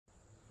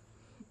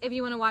If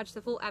you want to watch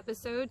the full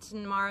episode,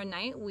 tomorrow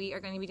night we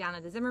are going to be down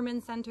at the Zimmerman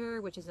Center,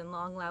 which is in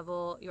Long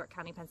Level, York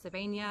County,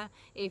 Pennsylvania.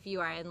 If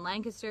you are in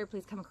Lancaster,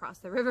 please come across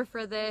the river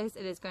for this.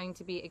 It is going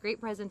to be a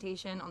great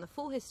presentation on the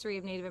full history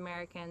of Native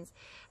Americans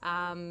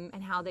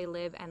and how they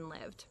live and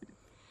lived.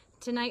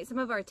 Tonight, some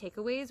of our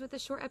takeaways with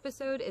this short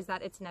episode is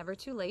that it's never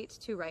too late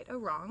to right a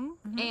wrong.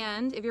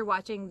 And if you're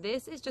watching,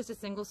 this is just a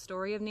single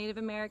story of Native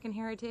American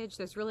heritage.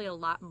 There's really a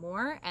lot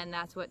more, and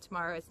that's what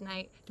tomorrow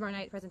night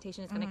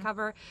presentation is going to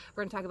cover.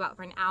 We're going to talk about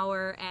for an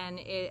hour, and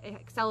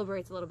it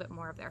celebrates a little bit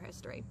more of their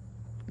history.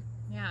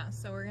 Yeah,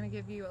 so we're going to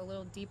give you a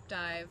little deep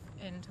dive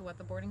into what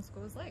the boarding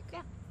school is like.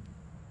 Yeah.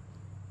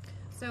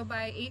 So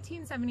by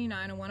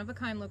 1879, a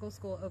one-of-a-kind local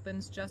school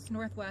opens just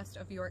northwest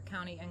of York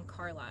County and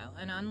Carlisle.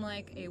 And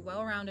unlike a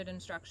well-rounded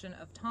instruction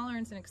of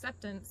tolerance and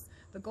acceptance,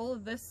 the goal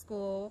of this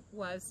school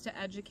was to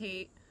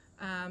educate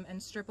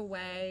and strip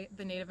away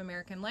the Native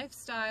American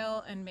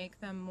lifestyle and make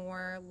them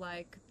more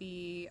like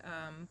the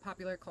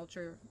popular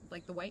culture,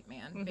 like the white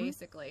man,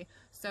 basically.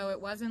 So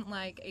it wasn't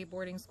like a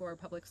boarding school or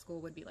public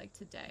school would be like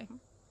today.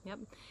 Yep.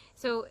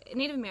 So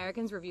Native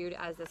Americans were viewed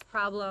as this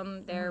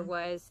problem. There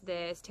was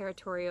this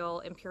territorial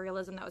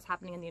imperialism that was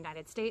happening in the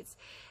United States.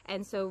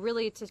 And so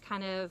really to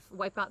kind of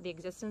wipe out the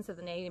existence of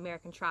the Native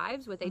American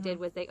tribes, what they did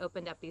was they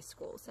opened up these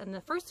schools. And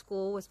the first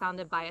school was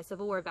founded by a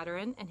Civil War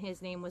veteran, and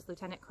his name was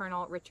Lieutenant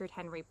Colonel Richard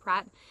Henry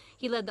Pratt.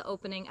 He led the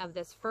opening of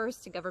this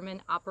first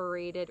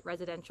government-operated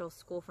residential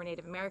school for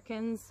Native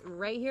Americans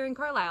right here in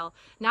Carlisle.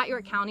 Not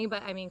York County,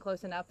 but I mean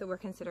close enough that we're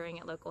considering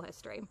it local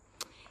history.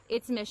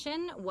 Its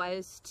mission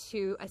was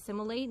to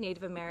assimilate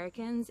Native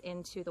Americans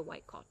into the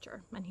white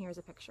culture. And here's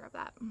a picture of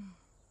that.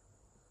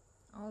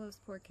 All those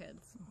poor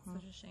kids.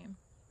 Such a shame.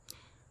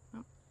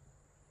 Oh.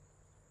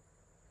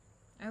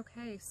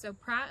 Okay, so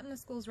Pratt and the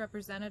school's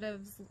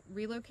representatives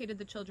relocated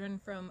the children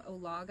from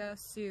Olaga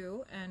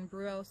Sioux and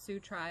Bruel Sioux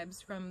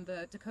tribes from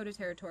the Dakota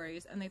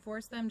territories, and they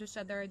forced them to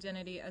shed their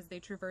identity as they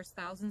traversed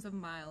thousands of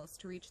miles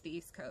to reach the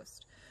East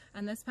Coast.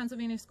 And this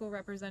Pennsylvania school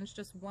represents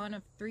just one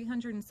of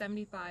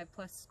 375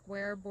 plus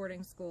square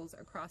boarding schools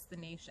across the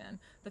nation.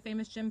 The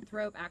famous Jim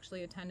Thorpe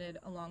actually attended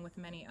along with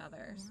many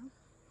others. Yeah.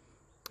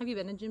 Have you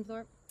been to Jim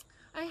Thorpe?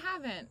 I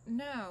haven't,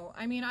 no.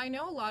 I mean, I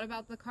know a lot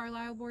about the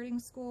Carlisle boarding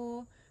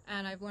school,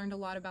 and I've learned a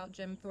lot about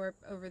Jim Thorpe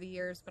over the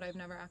years, but I've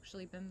never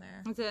actually been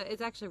there.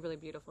 It's actually a really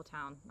beautiful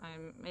town.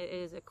 It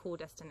is a cool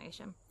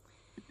destination.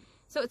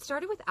 So it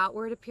started with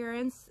outward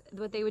appearance.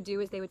 What they would do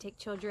is they would take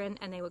children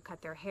and they would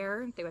cut their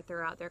hair, they would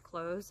throw out their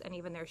clothes, and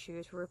even their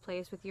shoes were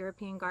replaced with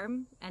European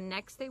garb. And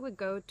next they would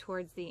go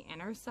towards the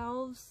inner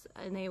selves,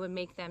 and they would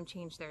make them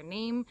change their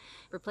name,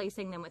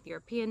 replacing them with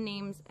European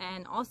names.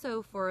 And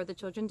also for the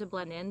children to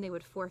blend in, they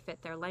would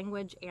forfeit their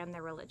language and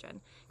their religion.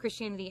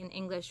 Christianity and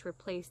English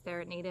replaced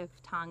their native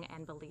tongue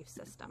and belief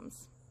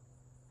systems.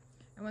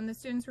 And when the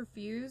students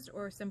refused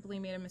or simply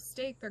made a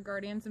mistake, their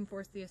guardians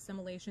enforced the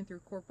assimilation through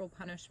corporal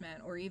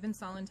punishment or even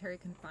solitary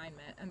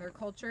confinement, and their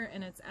culture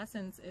in its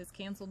essence is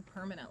canceled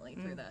permanently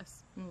through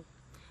this.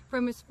 For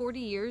almost 40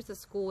 years, the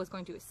school was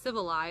going to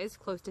civilize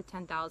close to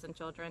 10,000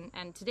 children,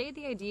 and today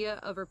the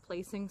idea of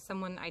replacing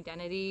someone's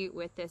identity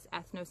with this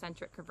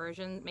ethnocentric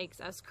conversion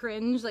makes us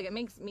cringe. Like, it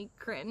makes me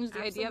cringe,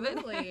 the idea of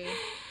it.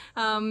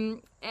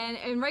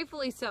 And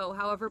rightfully so.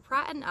 However,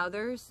 Pratt and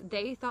others,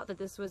 they thought that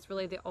this was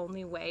really the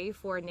only way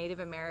for Native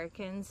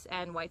Americans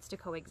and whites to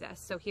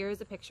coexist. So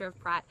here's a picture of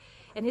Pratt,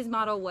 and his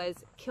motto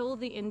was, "Kill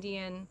the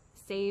Indian,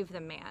 save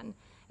the man."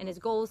 And his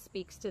goal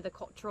speaks to the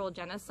cultural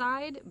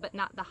genocide, but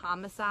not the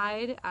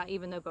homicide,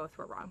 even though both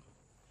were wrong.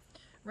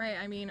 Right,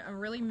 I mean, a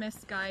really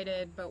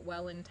misguided but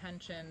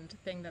well-intentioned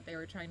thing that they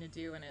were trying to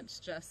do, and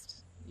it's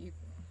just...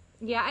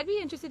 Yeah, I'd be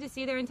interested to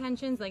see their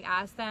intentions, like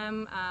ask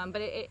them,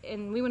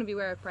 and we want to be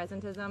aware of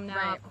presentism now.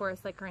 Right. Of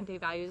course, like current day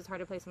values is hard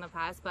to place in the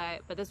past,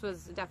 but this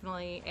was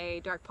definitely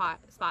a dark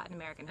spot in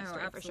American history,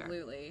 for sure.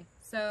 Absolutely.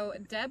 So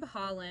Deb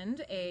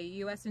Haaland, a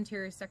U.S.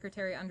 Interior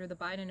Secretary under the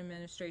Biden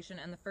administration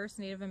and the first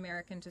Native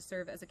American to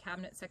serve as a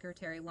cabinet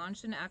secretary,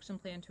 launched an action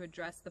plan to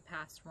address the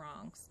past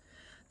wrongs.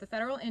 The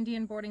Federal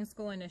Indian Boarding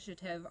School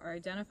Initiative are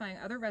identifying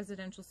other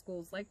residential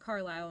schools like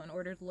Carlisle in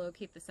order to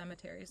locate the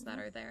cemeteries that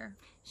are there.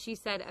 She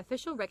said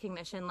official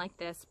recognition like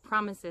this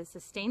promises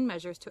sustained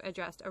measures to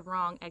address a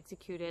wrong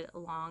executed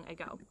long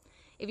ago.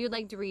 If you'd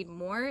like to read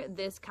more,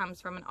 this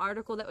comes from an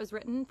article that was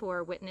written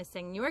for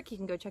Witnessing New York. You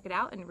can go check it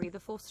out and read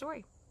the full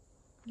story.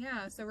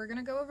 Yeah, so we're going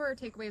to go over our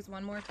takeaways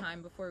one more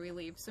time before we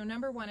leave. So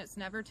number one, it's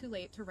never too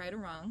late to right a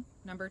wrong.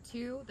 Number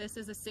two, this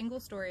is a single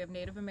story of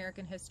Native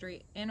American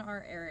history in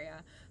our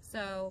area.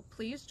 So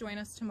please join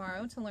us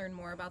tomorrow to learn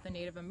more about the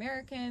Native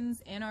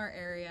Americans in our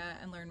area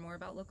and learn more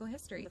about local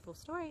history. The full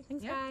story.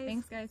 Thanks, Yep, guys.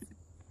 Thanks, guys.